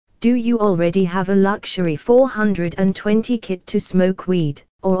Do you already have a luxury 420 kit to smoke weed,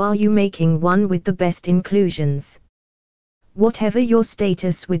 or are you making one with the best inclusions? Whatever your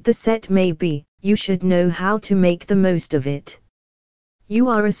status with the set may be, you should know how to make the most of it. You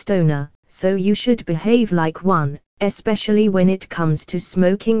are a stoner, so you should behave like one, especially when it comes to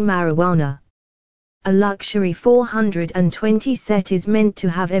smoking marijuana. A luxury 420 set is meant to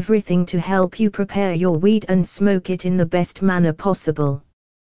have everything to help you prepare your weed and smoke it in the best manner possible.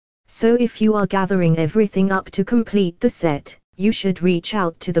 So if you are gathering everything up to complete the set, you should reach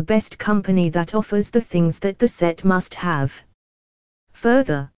out to the best company that offers the things that the set must have.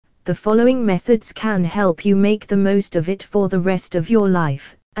 Further, the following methods can help you make the most of it for the rest of your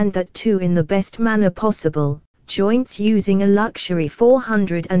life, and that too in the best manner possible. Joints. Using a luxury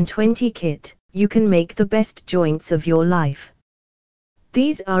 420 kit, you can make the best joints of your life.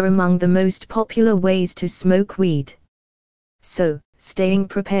 These are among the most popular ways to smoke weed. So, staying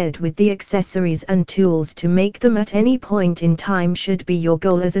prepared with the accessories and tools to make them at any point in time should be your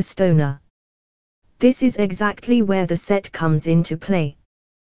goal as a stoner. This is exactly where the set comes into play.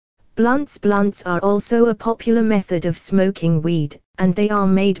 Blunts. Blunts are also a popular method of smoking weed, and they are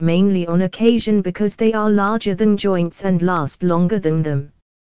made mainly on occasion because they are larger than joints and last longer than them.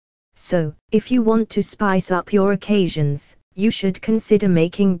 So, if you want to spice up your occasions, you should consider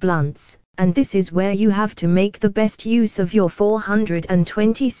making blunts, and this is where you have to make the best use of your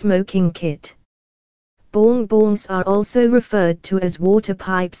 420 smoking kit. Bong. Bongs are also referred to as water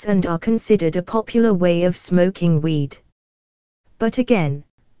pipes and are considered a popular way of smoking weed. But again,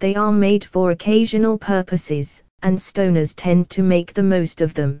 they are made for occasional purposes, and stoners tend to make the most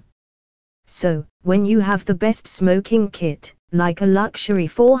of them. So, when you have the best smoking kit, like a luxury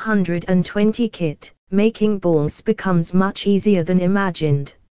 420 kit, making bongs becomes much easier than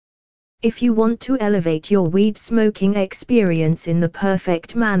imagined. If you want to elevate your weed smoking experience in the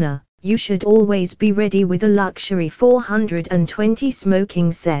perfect manner, you should always be ready with a luxury 420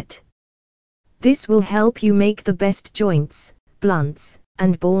 smoking set. This will help you make the best joints, blunts,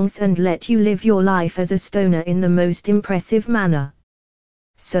 and bongs and let you live your life as a stoner in the most impressive manner.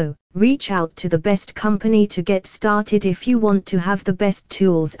 So, reach out to the best company to get started if you want to have the best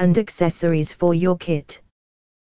tools and accessories for your kit.